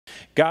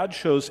God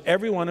shows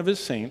every one of his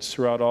saints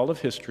throughout all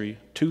of history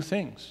two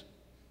things: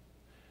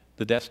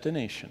 the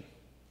destination,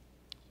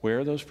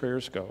 where those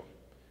prayers go,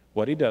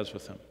 what he does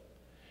with them,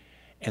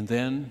 and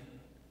then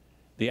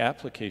the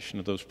application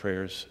of those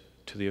prayers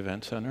to the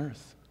events on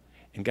earth.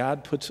 And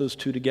God puts those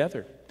two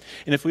together.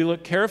 And if we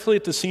look carefully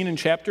at the scene in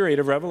chapter 8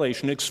 of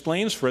Revelation, it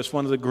explains for us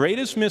one of the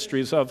greatest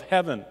mysteries of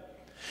heaven.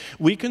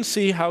 We can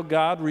see how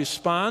God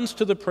responds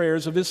to the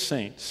prayers of his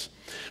saints.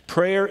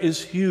 Prayer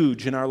is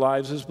huge in our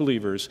lives as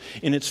believers,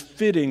 and it's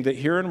fitting that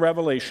here in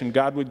Revelation,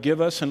 God would give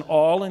us an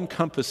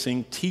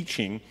all-encompassing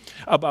teaching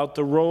about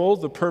the role,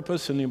 the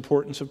purpose, and the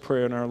importance of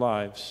prayer in our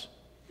lives.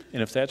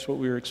 And if that's what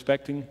we were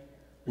expecting,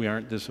 we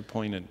aren't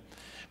disappointed,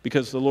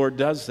 because the Lord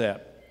does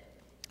that.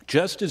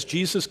 Just as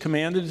Jesus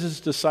commanded his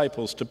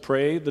disciples to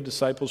pray the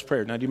disciples'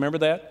 prayer. Now, do you remember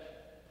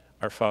that?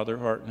 Our Father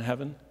who art in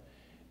heaven.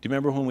 Do you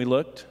remember when we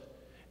looked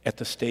at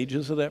the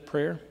stages of that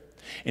prayer?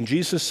 And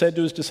Jesus said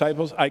to his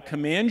disciples, I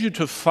command you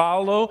to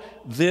follow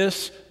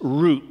this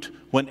route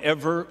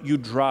whenever you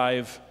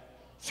drive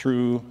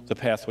through the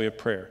pathway of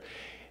prayer.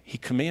 He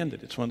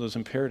commanded. It's one of those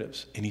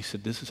imperatives. And he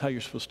said, this is how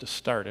you're supposed to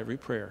start every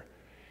prayer.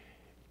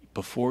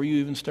 Before you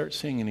even start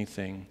saying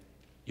anything,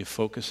 you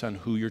focus on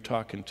who you're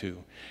talking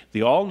to.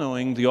 The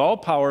all-knowing, the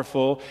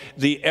all-powerful,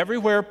 the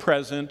everywhere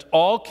present,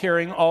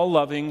 all-caring,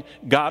 all-loving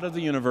God of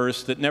the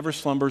universe that never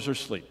slumbers or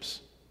sleeps.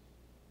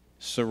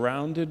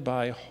 Surrounded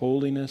by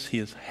holiness, he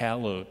is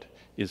hallowed,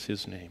 is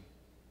his name.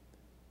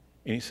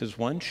 And he says,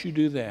 once you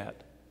do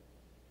that,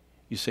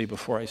 you say,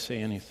 before I say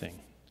anything,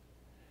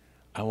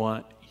 I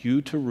want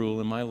you to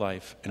rule in my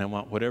life, and I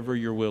want whatever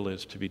your will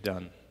is to be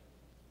done.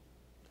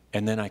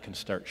 And then I can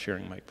start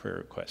sharing my prayer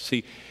requests.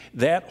 See,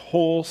 that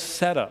whole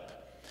setup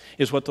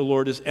is what the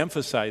Lord is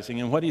emphasizing.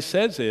 And what he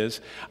says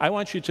is, I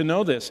want you to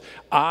know this.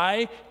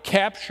 I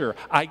capture,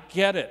 I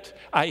get it,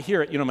 I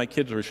hear it. You know, my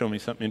kids were showing me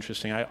something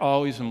interesting. I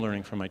always am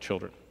learning from my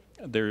children.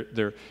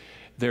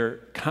 They're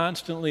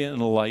constantly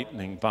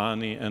enlightening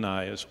Bonnie and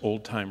I as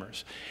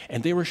old-timers.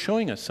 And they were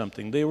showing us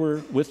something. They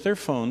were with their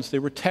phones. They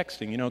were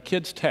texting. You know,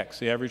 kids text.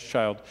 The average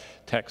child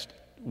texts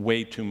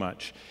way too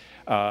much.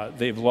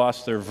 They've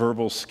lost their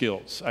verbal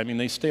skills. I mean,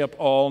 they stay up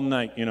all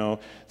night, you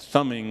know,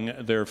 thumbing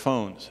their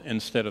phones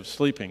instead of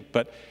sleeping.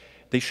 But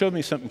they showed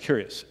me something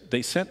curious.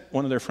 They sent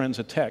one of their friends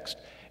a text,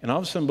 and all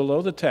of a sudden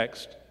below the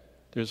text,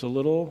 there's a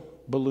little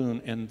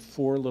balloon and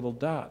 4 little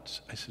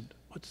dots. I said,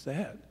 what's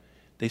that?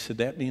 They said,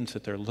 that means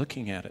that they're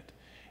looking at it,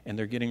 and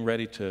they're getting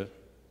ready to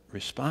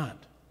respond.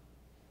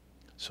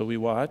 So we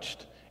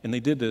watched, and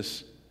they did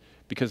this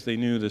because they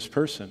knew this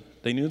person.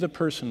 They knew the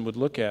person would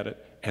look at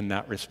it and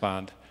not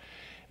respond.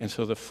 And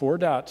so the 4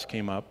 dots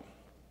came up,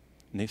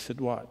 and they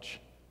said, watch.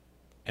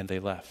 And they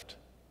left.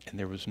 And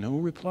there was no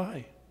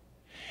reply.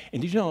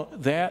 And did you know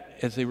that,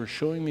 as they were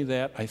showing me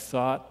that, I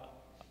thought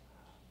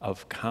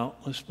of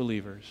countless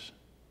believers.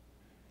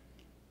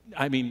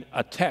 I mean,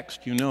 a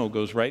text, you know,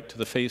 goes right to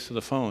the face of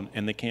the phone,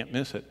 and they can't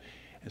miss it.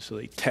 And so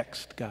they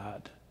text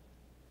God,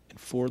 and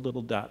 4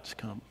 little dots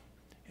come,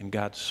 and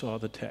God saw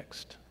the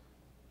text.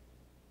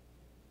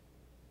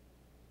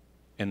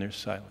 And there's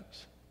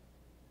silence.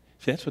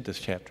 See, that's what this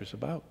chapter is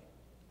about.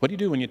 What do you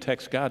do when you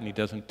text God and he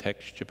doesn't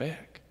text you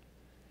back?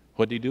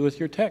 What do you do with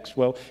your text?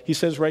 Well, he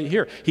says right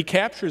here, he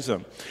captures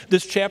them.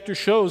 This chapter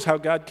shows how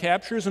God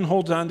captures and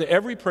holds on to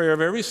every prayer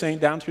of every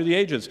saint down through the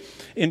ages.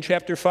 In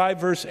chapter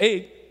 5, verse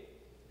 8,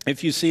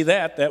 if you see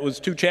that, that was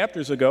 2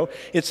 chapters ago,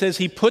 it says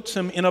he puts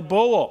them in a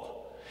bowl.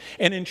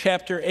 And in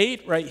chapter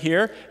 8 right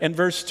here, and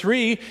verse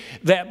 3,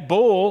 that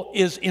bowl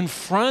is in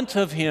front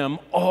of him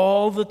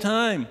all the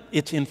time.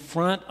 It's in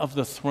front of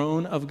the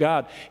throne of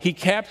God. He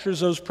captures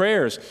those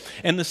prayers.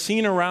 And the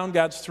scene around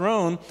God's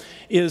throne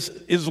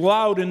is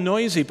loud and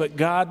noisy, but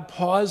God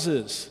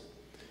pauses.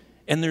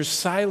 And there's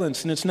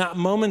silence, and it's not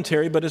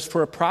momentary, but it's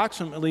for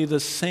approximately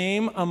the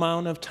same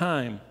amount of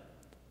time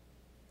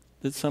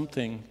that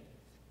something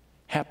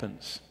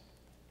happens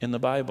in the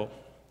Bible.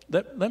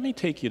 Let me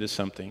take you to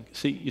something.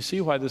 See, you see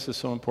why this is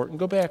so important?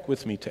 Go back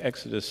with me to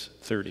Exodus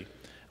 30. I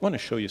want to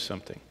show you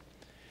something.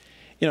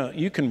 You know,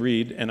 you can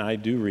read, and I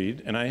do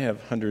read, and I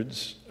have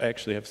hundreds, I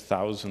actually have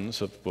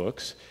thousands of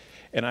books,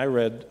 and I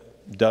read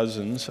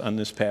dozens on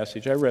this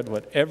passage. I read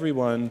what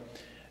everyone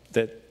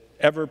that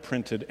ever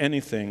printed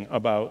anything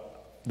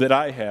about, that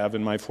I have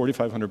in my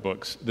 4,500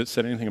 books, that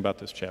said anything about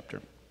this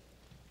chapter.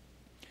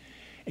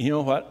 And you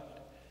know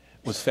what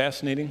was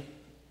fascinating?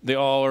 They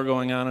all are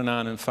going on,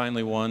 and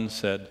finally one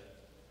said,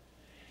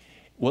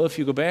 well, if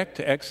you go back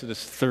to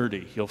Exodus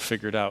 30, you'll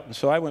figure it out. And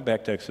so I went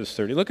back to Exodus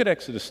 30. Look at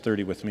Exodus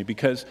 30 with me,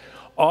 because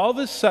all of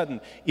a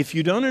sudden, if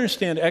you don't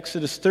understand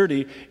Exodus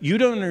 30, you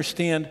don't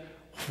understand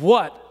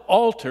what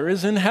altar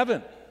is in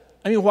heaven.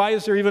 I mean, why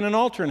is there even an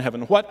altar in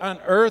heaven? What on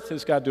earth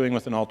is God doing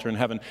with an altar in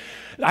heaven?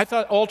 I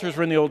thought altars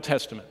were in the Old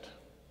Testament,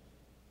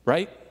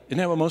 right? Isn't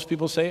that what most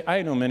people say?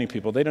 I know many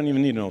people, they don't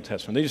even need an Old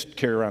Testament. They just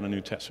carry around a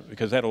New Testament,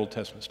 because that Old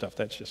Testament stuff,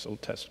 that's just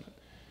Old Testament.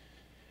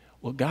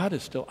 Well, God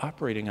is still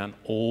operating on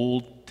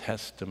Old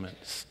Testament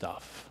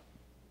stuff.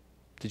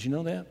 Did you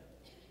know that?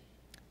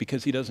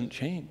 Because he doesn't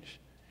change.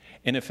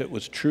 And if it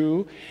was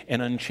true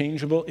and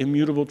unchangeable,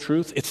 immutable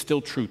truth, it's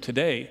still true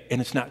today, and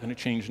it's not going to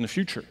change in the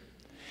future.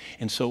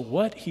 And so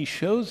what he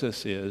shows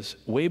us is,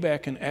 way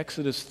back in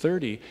Exodus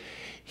 30,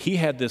 he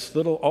had this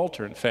little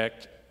altar. In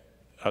fact,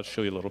 I'll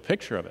show you a little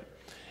picture of it.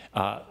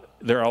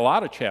 There are a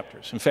lot of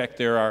chapters. In fact,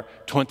 there are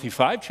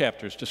 25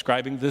 chapters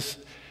describing this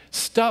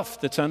stuff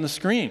that's on the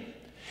screen.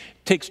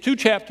 It takes 2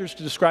 chapters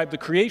to describe the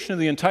creation of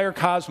the entire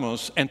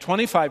cosmos and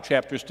 25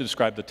 chapters to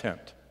describe the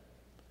tent.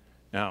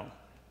 Now,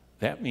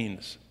 that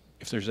means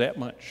if there's that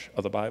much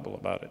of the Bible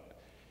about it,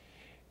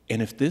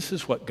 and if this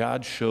is what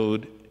God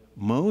showed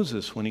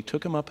Moses when he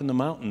took him up in the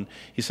mountain,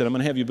 he said, I'm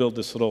going to have you build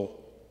this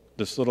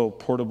little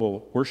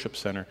portable worship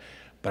center,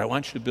 but I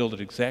want you to build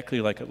it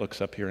exactly like it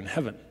looks up here in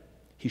heaven.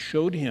 He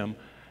showed him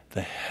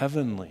the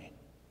heavenly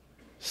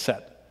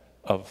set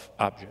of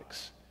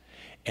objects.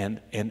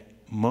 And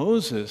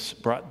Moses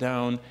brought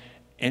down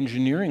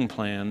engineering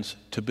plans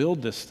to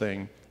build this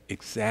thing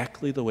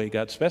exactly the way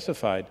God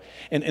specified.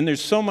 And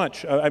there's so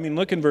much.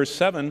 Look in verse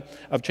 7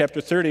 of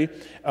chapter 30,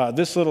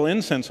 this little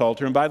incense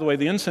altar. And by the way,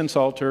 the incense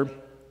altar,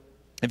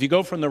 if you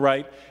go from the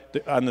right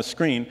on the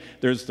screen,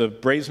 there's the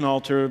brazen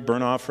altar,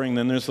 burnt offering,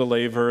 then there's the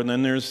laver, and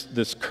then there's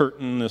this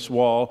curtain, this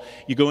wall.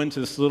 You go into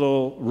this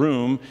little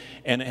room,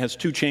 and it has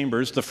 2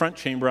 chambers. The front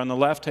chamber on the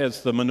left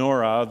has the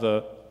menorah,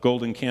 the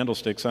golden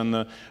candlesticks. On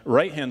the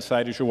right-hand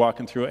side, as you're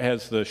walking through, it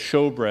has the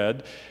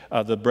showbread,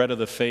 the bread of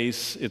the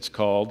face, it's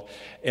called.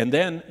 And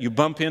then you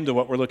bump into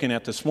what we're looking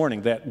at this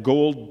morning, that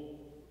gold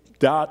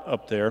dot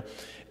up there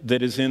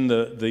that is in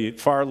the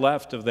far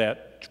left of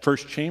that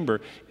first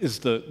chamber is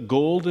the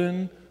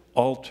golden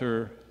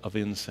altar of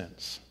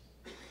incense.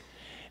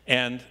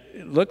 And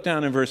look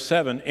down in verse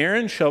 7,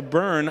 Aaron shall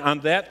burn on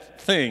that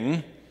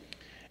thing,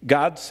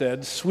 God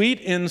said, sweet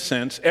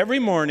incense every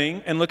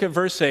morning, and look at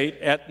verse 8,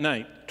 at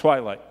night,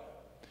 twilight.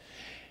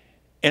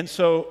 And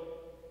so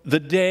the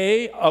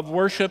day of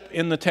worship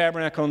in the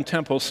tabernacle and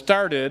temple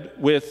started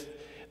with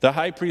the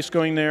high priest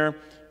going there,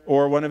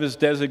 or one of his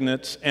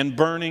designates, and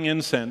burning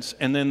incense,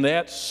 and then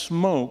that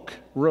smoke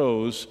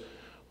rose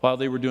while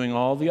they were doing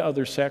all the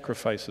other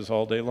sacrifices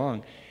all day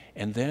long.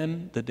 And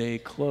then the day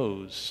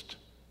closed,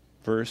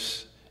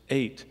 verse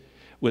 8,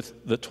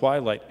 with the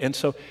twilight. And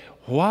so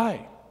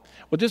why?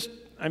 Well,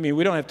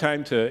 we don't have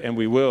time to, and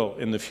we will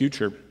in the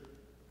future,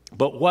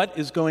 but what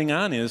is going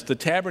on is the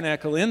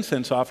tabernacle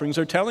incense offerings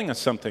are telling us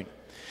something.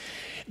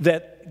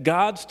 That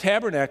God's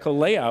tabernacle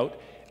layout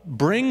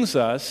brings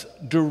us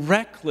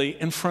directly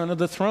in front of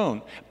the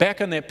throne. Back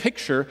on that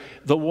picture,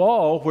 the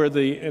wall where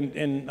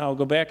and I'll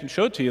go back and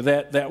show it to you,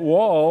 that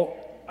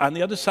wall, on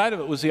the other side of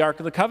it was the Ark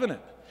of the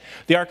Covenant.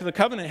 The Ark of the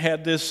Covenant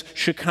had this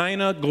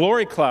Shekinah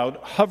glory cloud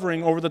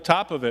hovering over the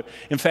top of it.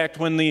 In fact,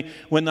 when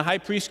the high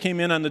priest came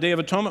in on the Day of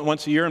Atonement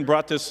once a year and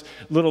brought this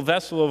little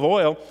vessel of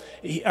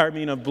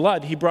of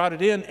blood, he brought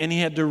it in and he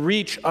had to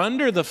reach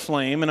under the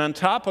flame and on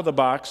top of the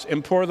box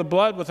and pour the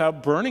blood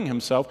without burning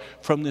himself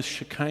from this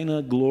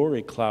Shekinah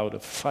glory cloud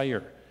of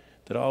fire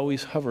that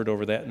always hovered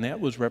over that, and that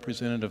was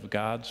representative of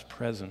God's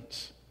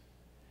presence.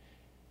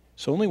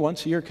 So only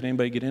once a year could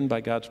anybody get in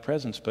by God's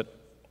presence, but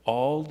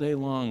all day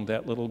long,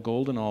 that little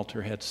golden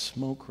altar had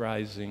smoke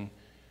rising,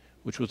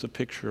 which was a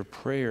picture of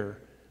prayer,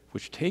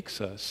 which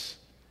takes us,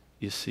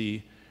 you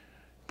see,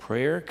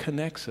 prayer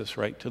connects us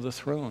right to the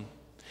throne.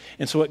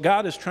 And so what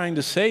God is trying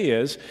to say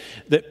is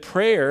that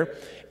prayer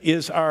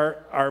is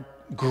our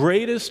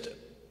greatest,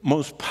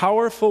 most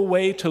powerful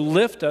way to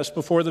lift us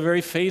before the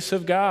very face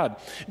of God.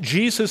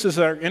 Jesus is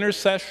our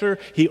intercessor.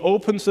 He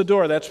opens the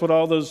door. That's what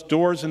all those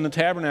doors in the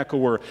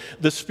tabernacle were.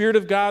 The Spirit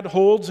of God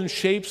holds and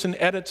shapes and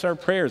edits our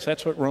prayers.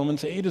 That's what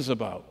Romans 8 is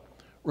about.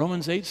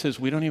 Romans 8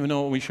 says we don't even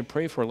know what we should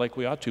pray for like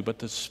we ought to, but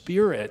the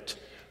Spirit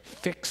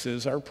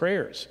fixes our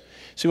prayers.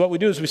 See, what we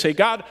do is we say,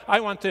 God, I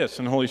want this.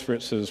 And the Holy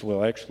Spirit says,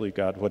 well, actually,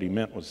 God, what he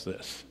meant was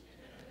this.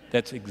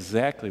 That's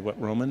exactly what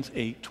Romans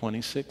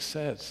 8:26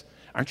 says.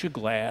 Aren't you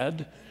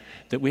glad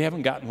that we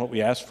haven't gotten what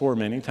we asked for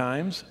many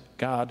times?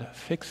 God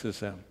fixes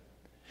them.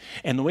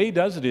 And the way he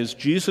does it is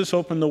Jesus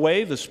opened the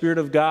way, the Spirit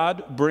of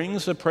God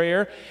brings the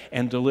prayer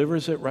and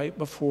delivers it right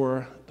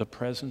before the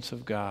presence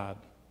of God.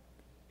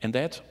 And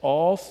that's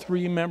all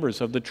 3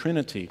 members of the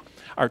Trinity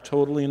are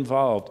totally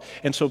involved.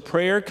 And so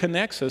prayer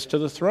connects us to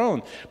the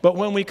throne. But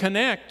when we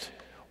connect,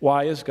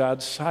 why is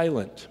God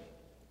silent?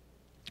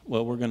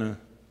 Well, we're going to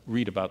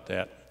read about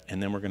that,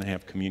 and then we're going to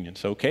have communion.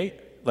 So, okay?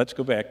 Let's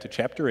go back to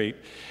chapter 8.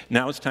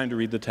 Now it's time to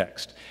read the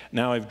text.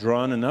 Now I've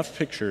drawn enough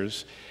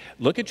pictures.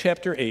 Look at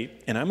chapter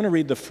 8, and I'm going to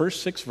read the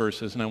first 6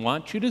 verses, and I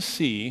want you to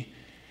see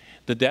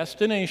the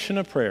destination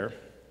of prayer.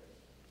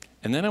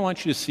 And then I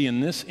want you to see in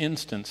this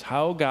instance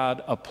how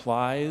God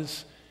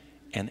applies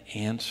an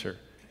answer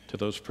to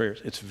those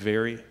prayers. It's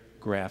very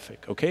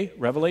graphic, okay?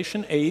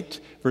 Revelation 8,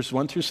 verses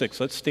 1 through 6.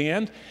 Let's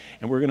stand,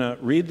 and we're going to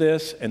read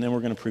this, and then we're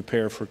going to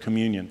prepare for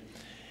communion.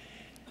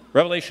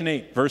 Revelation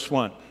 8, verse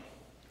 1.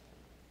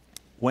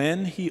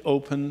 When he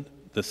opened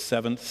the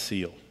 7th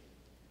seal,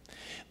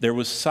 there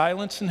was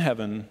silence in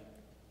heaven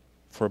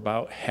for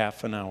about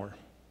half an hour.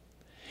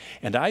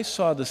 And I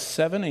saw the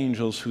 7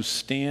 angels who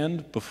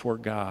stand before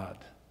God,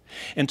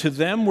 And to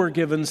them were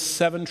given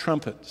 7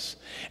 trumpets.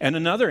 And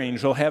another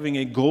angel, having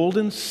a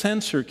golden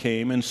censer,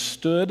 came and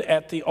stood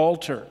at the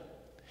altar.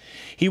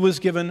 He was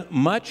given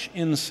much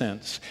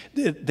incense,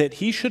 that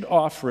he should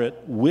offer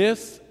it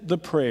with the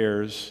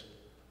prayers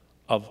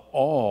of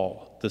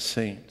all the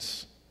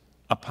saints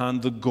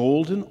upon the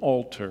golden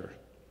altar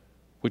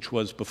which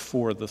was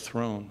before the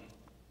throne.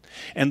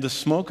 And the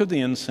smoke of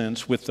the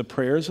incense with the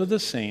prayers of the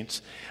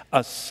saints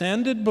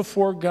ascended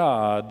before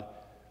God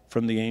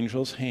from the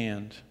angel's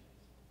hand.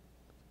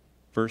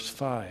 Verse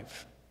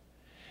 5.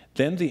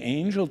 Then the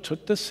angel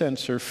took the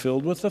censer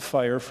filled with the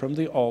fire from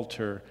the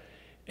altar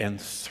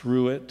and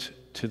threw it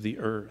to the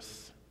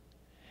earth.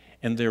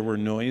 And there were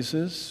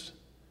noises,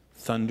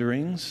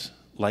 thunderings,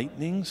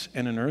 lightnings,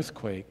 and an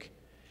earthquake.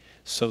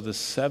 So the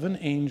 7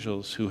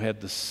 angels who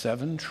had the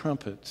 7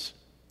 trumpets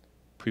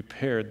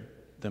prepared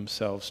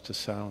themselves to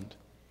sound.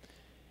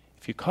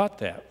 If you caught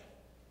that,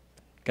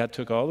 God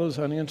took all those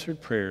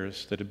unanswered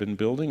prayers that had been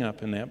building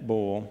up in that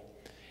bowl.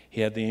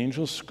 He had the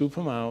angels scoop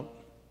them out.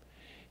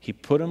 He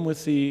put them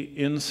with the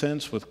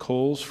incense with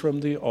coals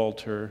from the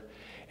altar,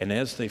 and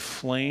as they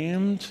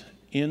flamed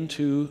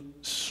into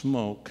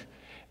smoke,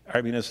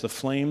 as the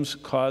flames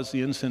caused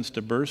the incense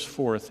to burst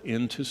forth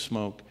into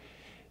smoke,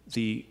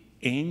 the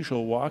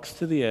angel walks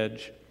to the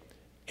edge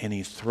and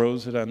he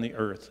throws it on the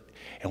earth.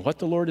 And what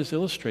the Lord is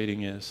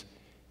illustrating is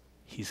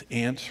he's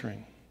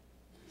answering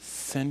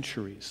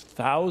centuries,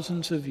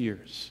 thousands of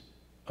years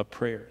of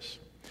prayers.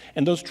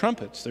 And those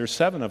trumpets, there's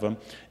 7 of them,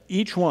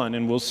 each one,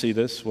 and we'll see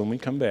this when we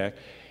come back,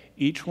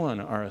 each one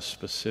are a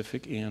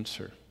specific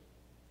answer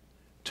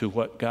to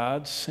what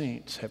God's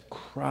saints have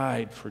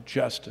cried for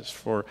justice,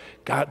 for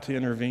God to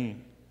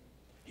intervene.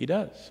 He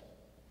does.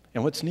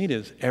 And what's neat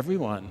is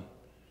everyone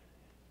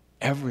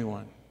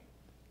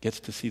gets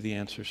to see the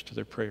answers to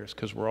their prayers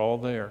because we're all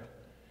there.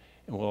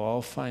 And we'll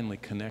all finally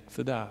connect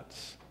the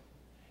dots.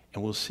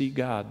 And we'll see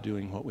God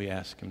doing what we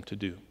ask him to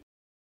do.